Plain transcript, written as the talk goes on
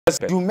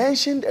You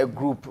mentioned a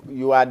group.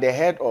 You are the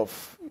head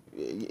of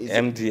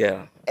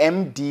M.D.R.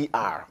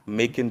 M.D.R.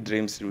 Making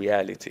Dreams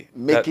Reality.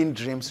 Making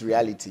Dreams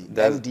Reality.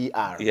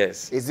 M.D.R.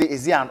 Yes. Is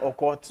it an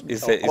occult?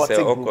 It's a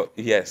group?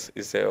 Yes,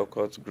 it's a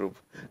occult group.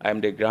 I'm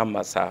the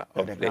grandmaster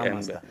of the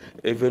M.D.R.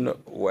 Even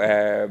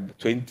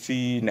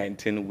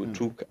 2019, we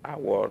took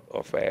award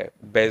of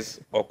best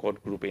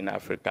occult group in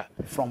Africa.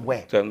 From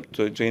where? To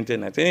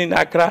 2019 in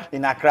Accra.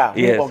 In Accra.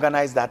 Yes. Who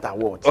organized that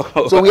award?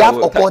 So we have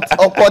occult.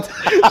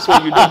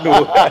 So you don't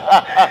know.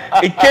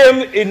 It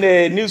came in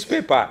a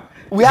newspaper.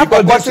 We have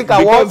occultic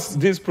awards. Because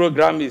this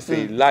program is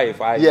live.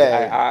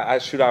 I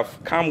should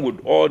have come with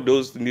all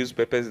those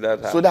newspapers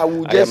that so that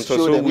we'll just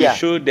show them. We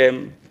show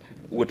them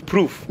with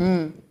proof.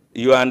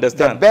 You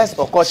understand? The best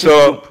occultic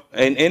group.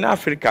 In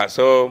Africa,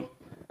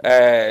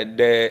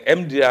 the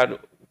M.D.R.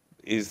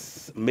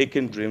 is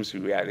making dreams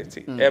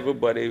reality.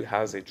 Everybody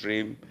has a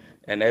dream,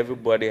 and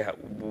everybody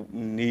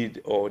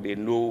need, or they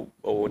know,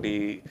 or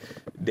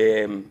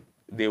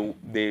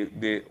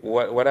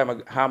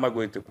how am I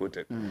going to put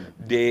it?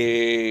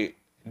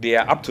 They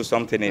are up to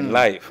something in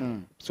life.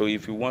 So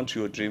if you want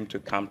your dream to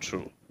come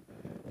true,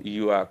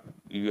 you have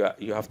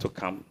to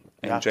come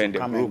and join the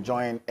group. And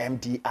join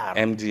M.D.R.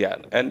 M.D.R.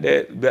 And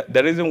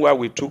the reason why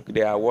we took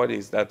the award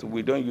is that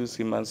we don't use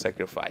human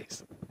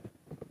sacrifice.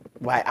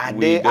 Why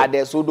are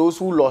there? So those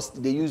who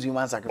lost, they use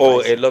human sacrifice.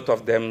 Oh, a lot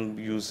of them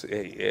use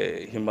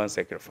human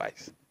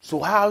sacrifice. So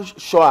how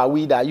sure are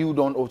we that you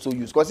don't also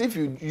use? Because if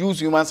you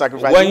use human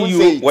sacrifice,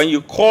 when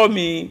you call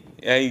me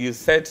and you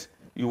said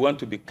you want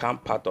to become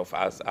part of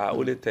us, I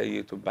only tell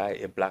you to buy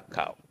a black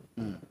cow.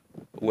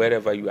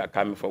 Wherever you are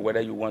coming from,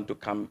 whether you want to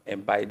come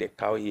and buy the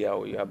cow here,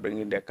 or you are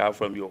bringing the cow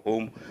from your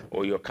home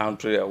or your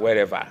country or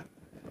wherever,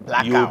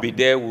 you will be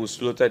there. We'll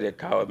slaughter the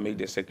cow and make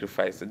the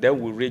sacrifice. Then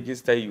we'll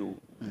register you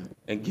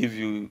and give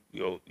you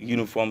your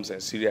uniforms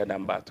and serial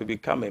number to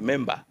become a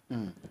member.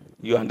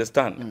 You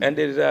understand? And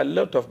there are a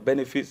lot of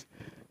benefits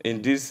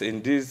in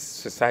this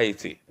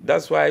society.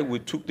 That's why we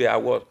took the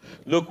award.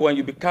 Look, when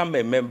you become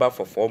a member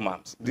for 4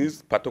 months,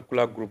 this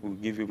particular group will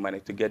give you money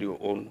to get your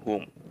own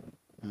home.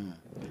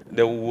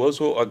 They will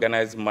also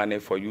organize money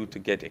for you to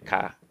get a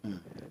car,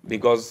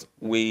 because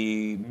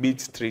we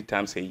meet 3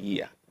 times a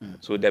year.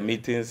 So the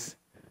meetings,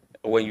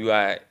 when you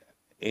are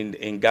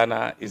in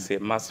Ghana, it's a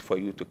must for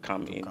you to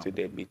come into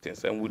the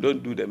meetings. And we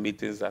don't do the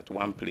meetings at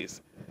one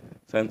place.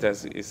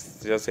 Sometimes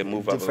it's just a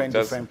move different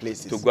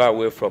places. To go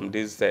away from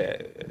this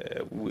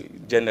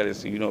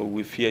journalists. You know,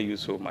 we fear you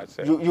so much.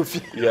 You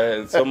fear?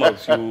 Yeah, some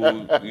of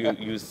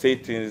you say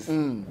things.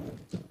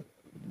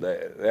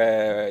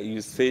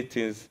 You say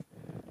things,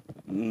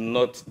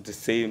 not the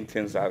same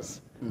things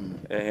as.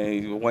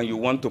 When you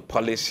want to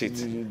polish it,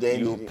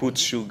 you put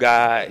sugar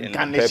and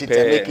pepper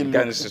and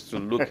garnish it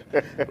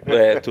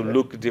to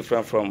look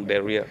different from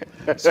the real.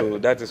 So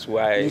that is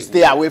why you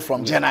stay away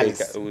from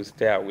journalists. We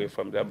stay away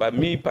from that. But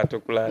me,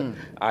 particular,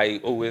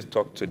 I always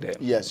talk to them.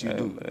 Yes, you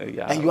do.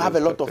 And you have a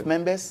lot of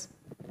members.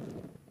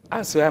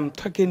 As I'm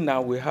talking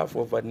now, we have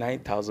over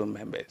 9,000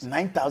 members.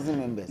 9,000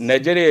 members.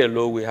 Nigeria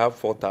alone, we have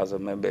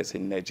 4,000 members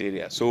in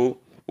Nigeria. So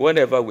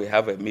whenever we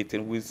have a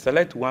meeting, we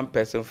select one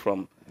person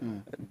from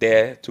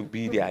there to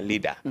be their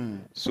leader.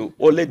 So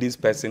only this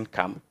person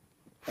come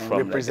from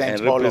and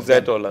represent all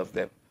of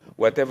them.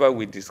 Whatever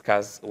we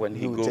discuss, when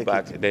he go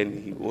back, then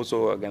he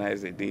also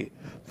organize a day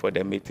for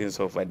the meetings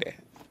over there.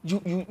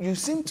 You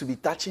seem to be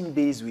touching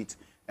base with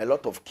a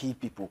lot of key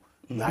people.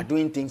 You are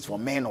doing things for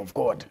men of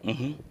God,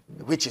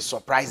 which is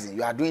surprising.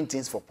 You are doing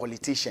things for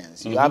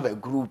politicians. You have a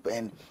group,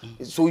 and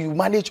so you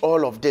manage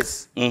all of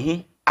this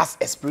as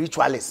a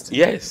spiritualist.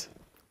 Yes.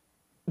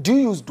 Do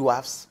you use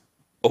dwarfs?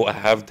 Oh, I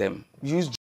have them. You use